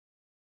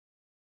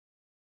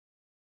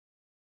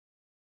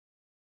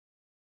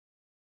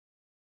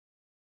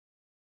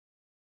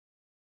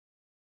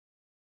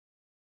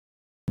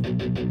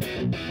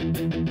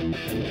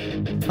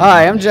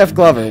Hi, I'm Jeff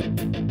Glover.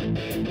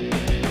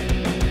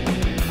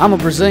 I'm a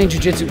Brazilian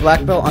Jiu-Jitsu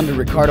black belt under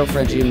Ricardo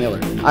Frangia Miller.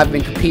 I've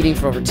been competing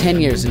for over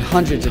 10 years in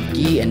hundreds of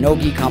gi and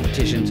no-gi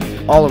competitions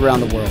all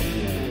around the world.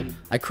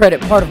 I credit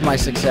part of my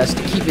success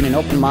to keeping an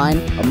open mind,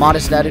 a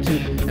modest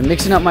attitude, and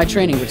mixing up my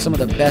training with some of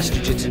the best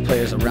jiu-jitsu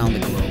players around the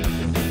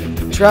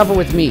globe. Travel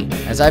with me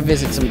as I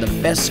visit some of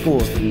the best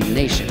schools in the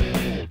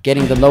nation,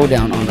 getting the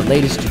lowdown on the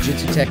latest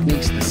jiu-jitsu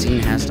techniques the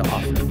scene has to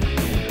offer.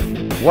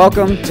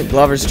 Welcome to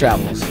Glover's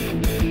Travels.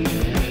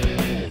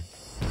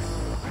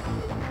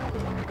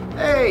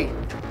 Hey,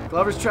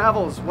 Glover's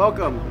Travels,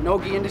 welcome.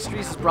 No-gi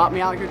Industries has brought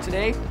me out here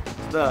today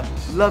to the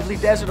lovely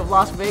desert of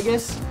Las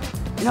Vegas.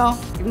 You know,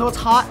 even though it's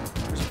hot,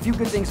 there's a few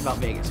good things about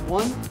Vegas.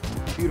 One,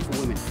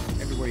 beautiful women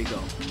everywhere you go.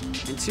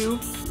 And two,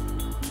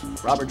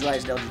 Robert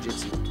Drysdale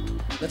Jiu-Jitsu.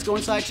 Let's go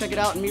inside, check it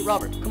out, and meet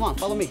Robert. Come on,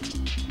 follow me.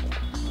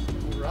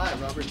 All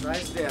right, Robert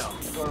Drysdale.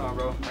 What's going on,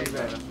 bro? How you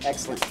doing?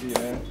 Excellent. See you,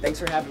 man. Thanks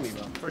for having me,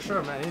 bro. For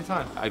sure, man.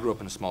 Anytime. I grew up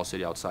in a small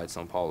city outside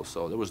São Paulo,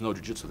 so there was no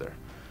jiu-jitsu there.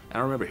 And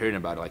I remember hearing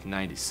about it like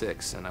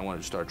 '96, and I wanted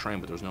to start training,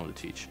 but there was no one to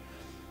teach.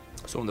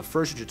 So when the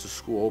first jiu-jitsu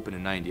school opened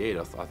in '98,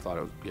 I thought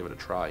I would give it a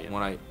try. And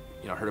when I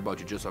heard about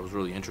jiu-jitsu, I was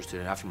really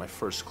interested. And after my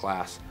first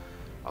class,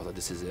 I was like,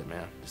 this is it,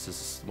 man. This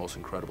is the most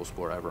incredible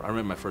sport ever. I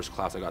remember my first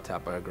class, I got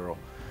tapped by a girl.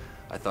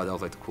 I thought that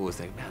was like the coolest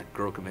thing. Man, a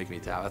girl could make me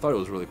tap. I thought it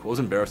was really cool. I was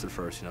embarrassed at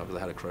first, because I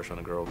had a crush on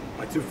a girl.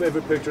 My two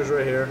favorite pictures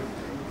right here.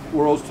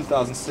 Worlds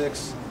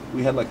 2006,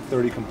 we had like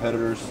 30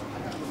 competitors.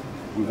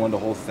 We won the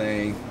whole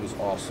thing. It was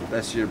awesome.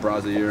 Best year,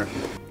 Brazil year.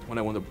 When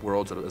I won the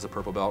Worlds as a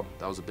purple belt,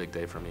 that was a big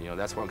day for me.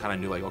 That's when I kind of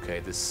knew, like, okay,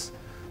 this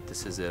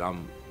is it.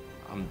 I'm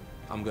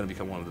gonna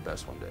become one of the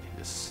best one day.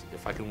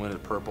 If I can win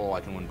at purple, I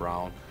can win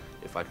brown.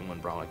 If I can win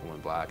brown, I can win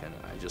black. And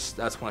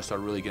that's when I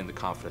started really getting the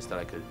confidence that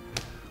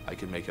I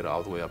could make it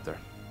all the way up there.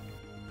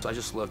 So I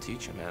just love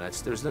teaching, man.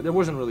 There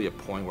wasn't really a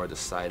point where I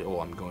decided, oh,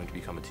 I'm going to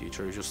become a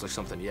teacher. It was just like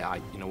something, yeah,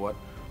 you know what?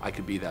 I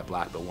could be that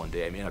black belt one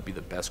day. I may not be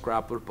the best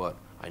grappler, but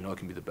I know I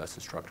can be the best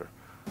instructor.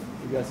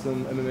 We got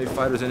some MMA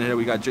fighters in here.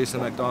 We got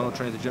Jason McDonald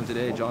training at the gym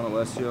today, John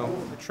Alessio.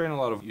 I train a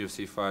lot of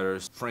UFC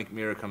fighters. Frank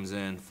Mir comes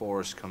in,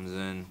 Forrest comes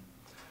in,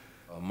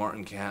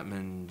 Martin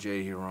Kampman,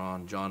 Jay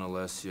Hiron, John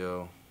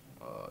Alessio,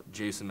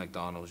 Jason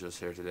McDonald was just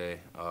here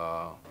today,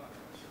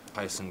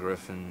 Tyson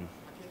Griffin,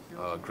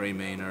 Gray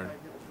Maynard.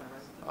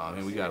 I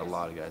mean, we got a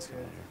lot of guys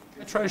coming in here.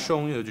 I try to show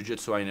them the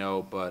jiu-jitsu I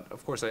know, but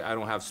of course I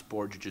don't have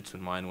sport jiu-jitsu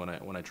in mind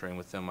when I train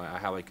with them.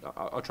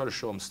 I'll try to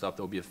show them stuff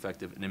that will be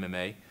effective in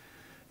MMA.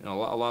 A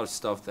lot of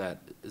stuff that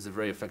is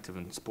very effective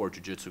in sport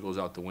jiu-jitsu goes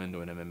out the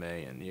window in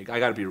MMA, and I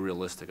got to be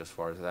realistic as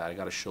far as that. I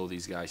got to show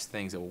these guys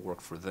things that will work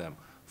for them,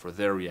 for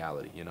their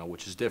reality,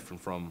 which is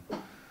different from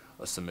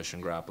a submission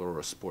grappler or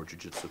a sport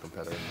jiu-jitsu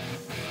competitor.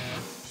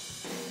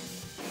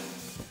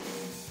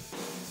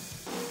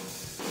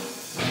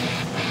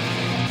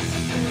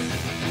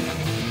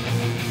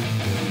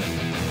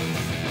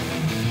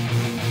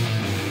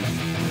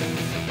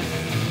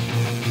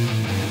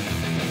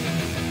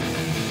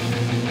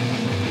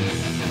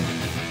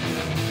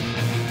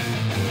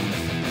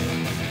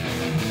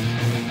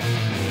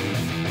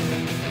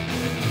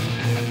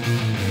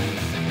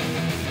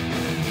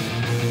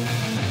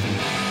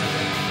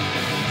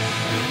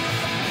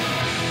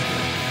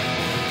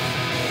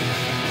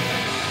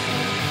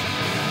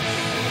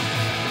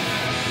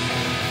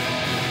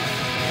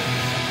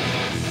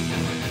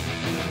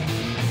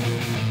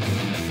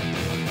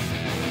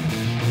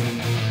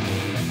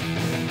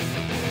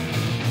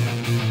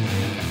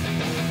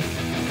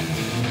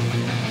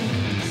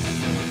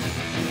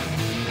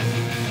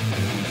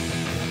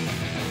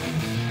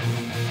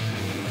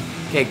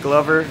 Okay,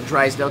 Glover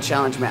Drysdale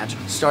challenge match.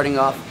 Starting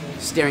off,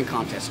 staring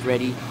contest.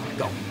 Ready,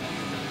 go.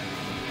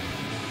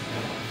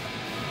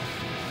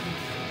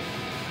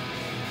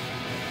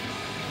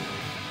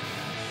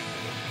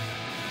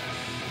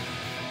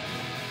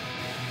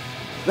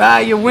 Ah,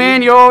 you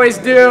win, you always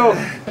do.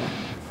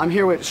 I'm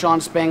here with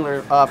Sean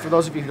Spangler. For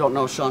those of you who don't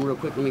know Sean, real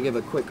quick, let me give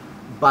a quick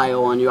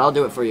bio on you. I'll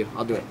do it for you,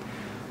 I'll do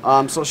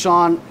it. So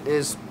Sean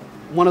is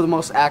one of the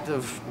most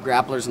active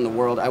grapplers in the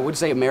world. I would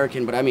say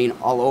American, but I mean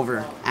all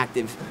over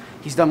active.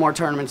 He's done more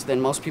tournaments than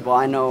most people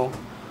I know,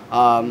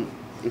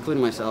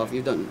 including myself.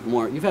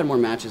 You've had more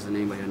matches than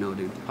anybody I know,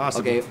 dude.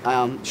 Awesome. Okay,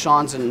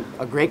 Sean's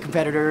a great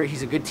competitor.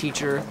 He's a good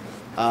teacher.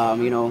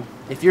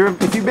 If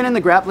you've been in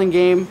the grappling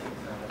game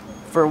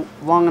for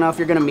long enough,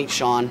 you're gonna meet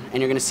Sean,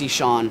 and you're gonna see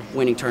Sean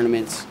winning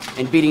tournaments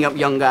and beating up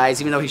young guys,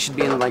 even though he should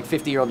be in the like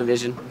 50-year-old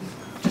division.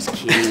 Just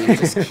kidding,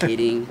 just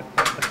kidding.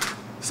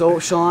 So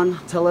Sean,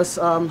 tell us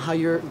how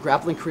your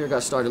grappling career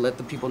got started. Let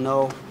the people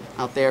know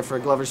out there for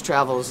Glover's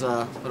Travels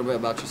a little bit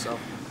about yourself.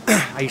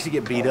 I used to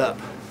get beat up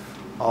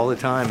all the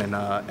time in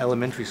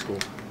elementary school.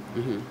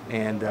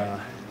 And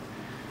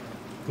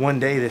one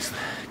day this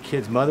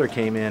kid's mother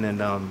came in,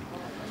 and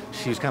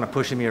she was kind of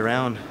pushing me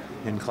around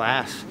in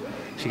class.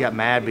 She got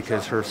mad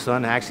because her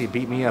son actually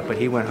beat me up, but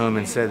he went home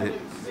and said that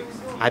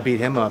I beat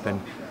him up,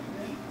 and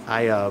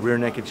I rear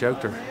naked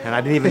choked her, and I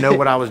didn't even know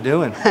what I was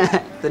doing.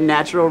 The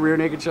natural rear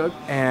naked choke?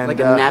 And like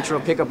a natural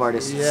pickup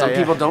artist. Yeah, Some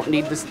people don't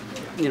need this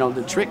you know,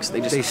 the tricks.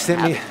 They just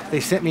They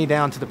sent me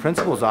down to the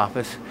principal's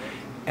office,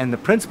 and the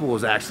principal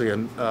was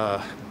actually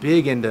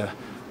big into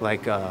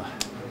like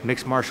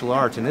mixed martial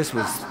arts, and this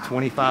was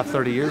 25,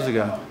 30 years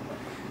ago.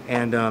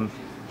 And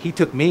he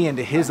took me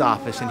into his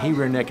office, and he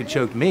rear naked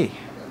choked me.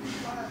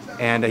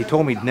 And he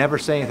told me never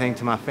say anything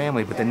to my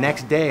family. But the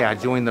next day, I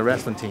joined the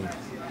wrestling team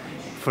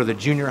for the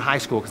junior high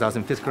school because I was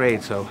in 5th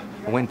grade. So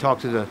I went and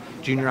talked to the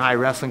junior high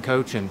wrestling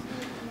coach, and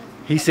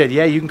he said,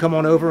 "Yeah, you can come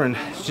on over and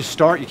just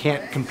start. You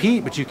can't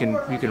compete, but you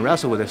can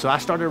wrestle with it." So I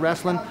started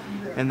wrestling,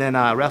 and then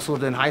I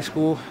wrestled in high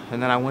school,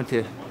 and then I went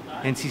to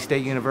NC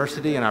State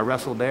University, and I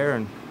wrestled there.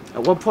 And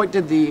at what point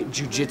did the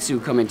jiu-jitsu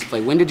come into play?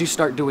 When did you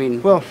start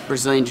doing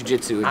Brazilian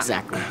jiu-jitsu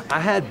exactly?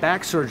 I had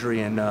back surgery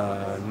in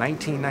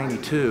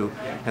 1992,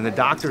 and the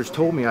doctors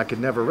told me I could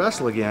never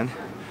wrestle again.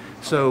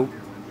 So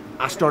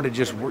I started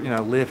just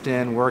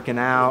lifting, working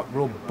out,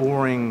 real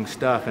boring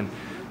stuff. And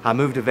I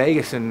moved to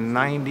Vegas in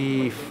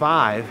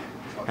 '95,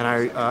 and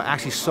I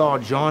actually saw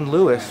John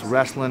Lewis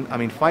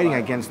fighting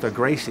against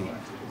Gracie.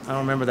 I don't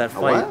remember that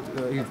fight.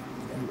 He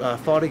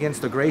fought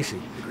against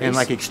Gracie in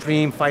like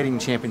Extreme Fighting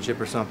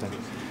Championship or something.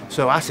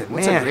 So I said,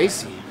 "What's man, a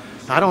Gracie?"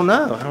 I don't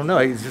know.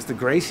 It's just a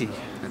Gracie.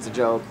 That's a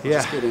joke. Yeah.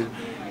 Just kidding.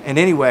 And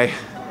anyway,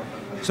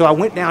 so I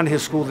went down to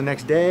his school the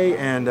next day,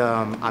 and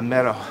I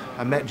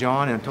met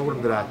John, and I told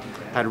him that I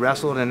had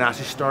wrestled, and I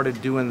just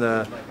started doing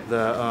the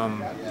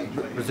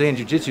Brazilian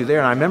Jiu-Jitsu there.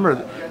 And I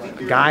remember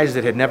guys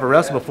that had never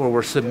wrestled before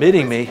were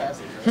submitting me,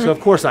 so of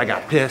course I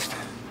got pissed.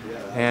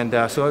 And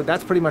so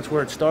that's pretty much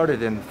where it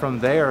started. And from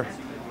there,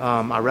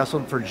 I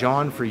wrestled for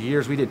John for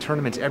years. We did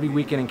tournaments every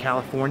weekend in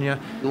California.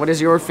 What is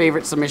your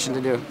favorite submission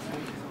to do?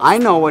 I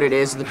know what it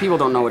is. The people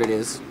don't know what it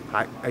is.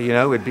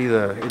 It'd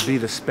be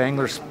the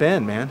Spangler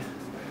spin, man.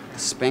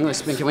 Spangler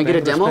spin. Can we get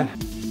a demo?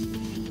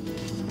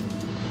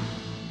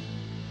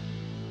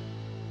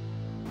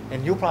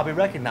 And you'll probably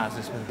recognize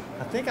this move.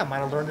 I think I might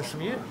have learned this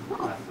from you.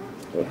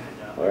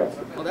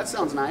 Well, that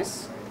sounds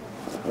nice.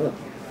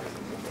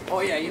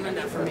 Oh yeah, you learned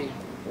that from me.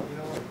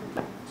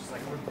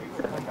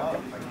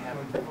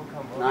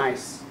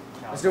 Nice.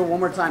 Let's do it one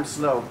more time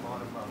slow.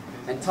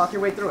 And talk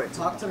your way through it.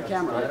 Talk to the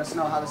camera. Let us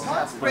know how this is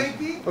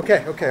happening.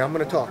 Okay, I'm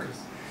gonna talk.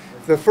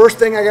 The first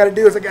thing I gotta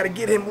do is I gotta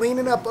get him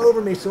leaning up over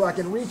me so I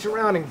can reach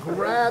around and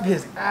grab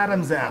his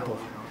Adam's apple.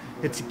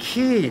 It's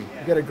key. You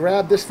gotta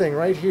grab this thing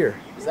right here.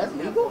 Is that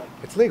legal?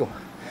 It's legal.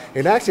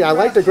 And actually, I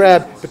like to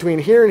grab between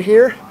here and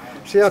here.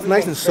 See how it's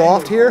nice and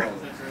soft here?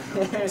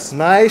 It's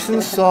nice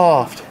and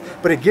soft.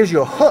 But it gives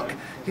you a hook.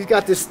 He's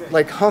got this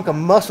like hunk of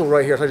muscle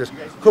right here, so I just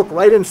hook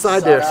right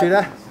inside there. See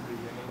that?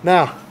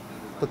 Now,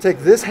 I'll take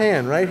this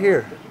hand right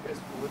here.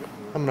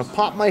 I'm gonna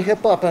pop my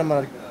hip up and I'm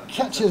gonna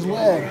catch his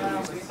leg.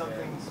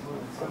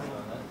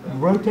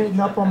 Rotating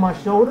up on my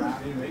shoulder.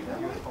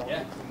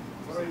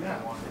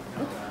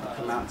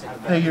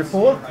 Hey, you're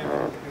full?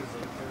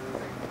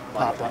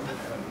 Pop up.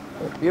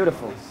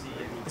 Beautiful.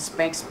 The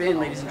spank spin,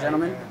 ladies and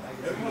gentlemen.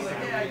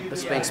 The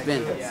spank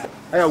spin.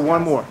 I got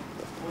one more.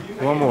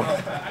 One more.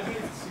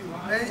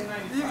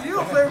 You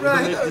don't play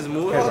around here.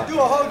 I'll do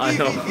a whole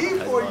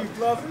DVD for you,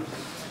 Glover.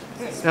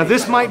 Now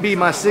this might be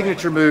my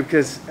signature move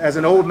because as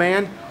an old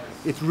man,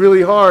 it's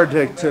really hard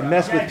to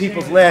mess with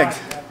people's legs.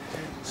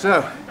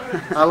 So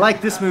I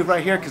like this move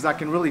right here because I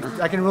can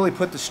really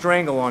put the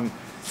strangle on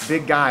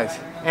big guys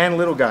and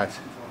little guys.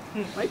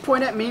 Why you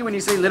point at me when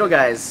you say little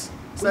guys?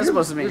 What's that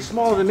supposed to mean? You're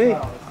smaller than me.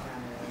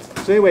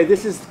 So anyway,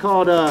 this is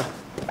called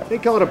they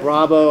call it a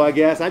Bravo, I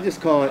guess. I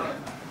just call it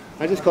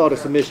a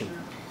submission.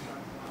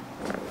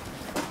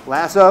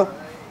 Lasso,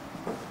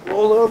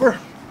 roll over,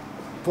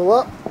 pull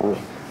up,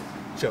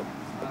 choke.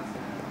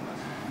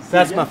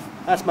 That's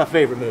my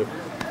favorite move.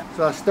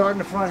 So I start in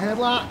the front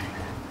headlock.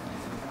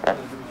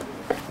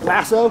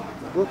 Lasso.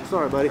 Whoops,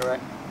 sorry, buddy. All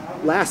right.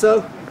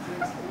 Lasso.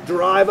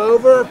 Drive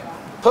over.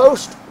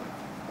 Post.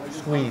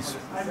 Squeeze.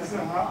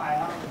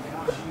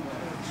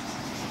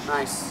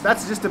 Nice.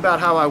 That's just about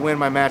how I win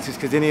my matches,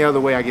 because any other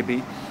way I get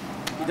beat.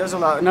 He does a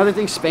lot. Another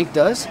thing Spank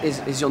does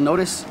is you'll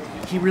notice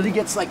he really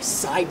gets like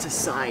side to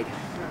side.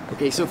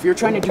 Okay, so if you're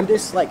trying to do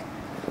this like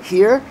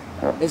here,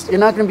 you're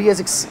not going to be as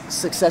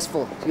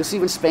successful. You'll see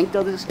when Spank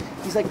does this,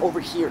 he's like over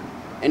here,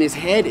 and his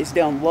head is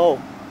down low.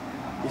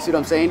 You see what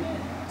I'm saying?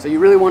 So you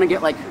really want to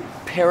get like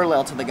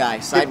parallel to the guy,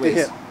 sideways.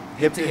 Hip to hip.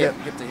 Hip to hip.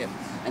 Hip to hip.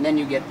 And then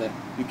you get the...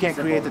 You can't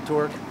create the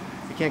torque.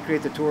 You can't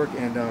create the torque,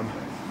 and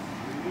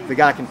the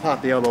guy can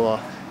pop the elbow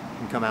off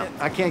and come out.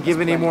 I can't give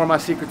any more of my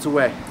secrets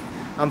away.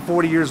 I'm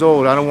 40 years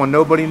old. I don't want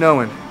nobody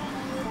knowing.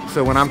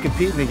 So when I'm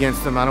competing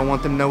against them, I don't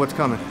want them to know what's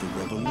coming.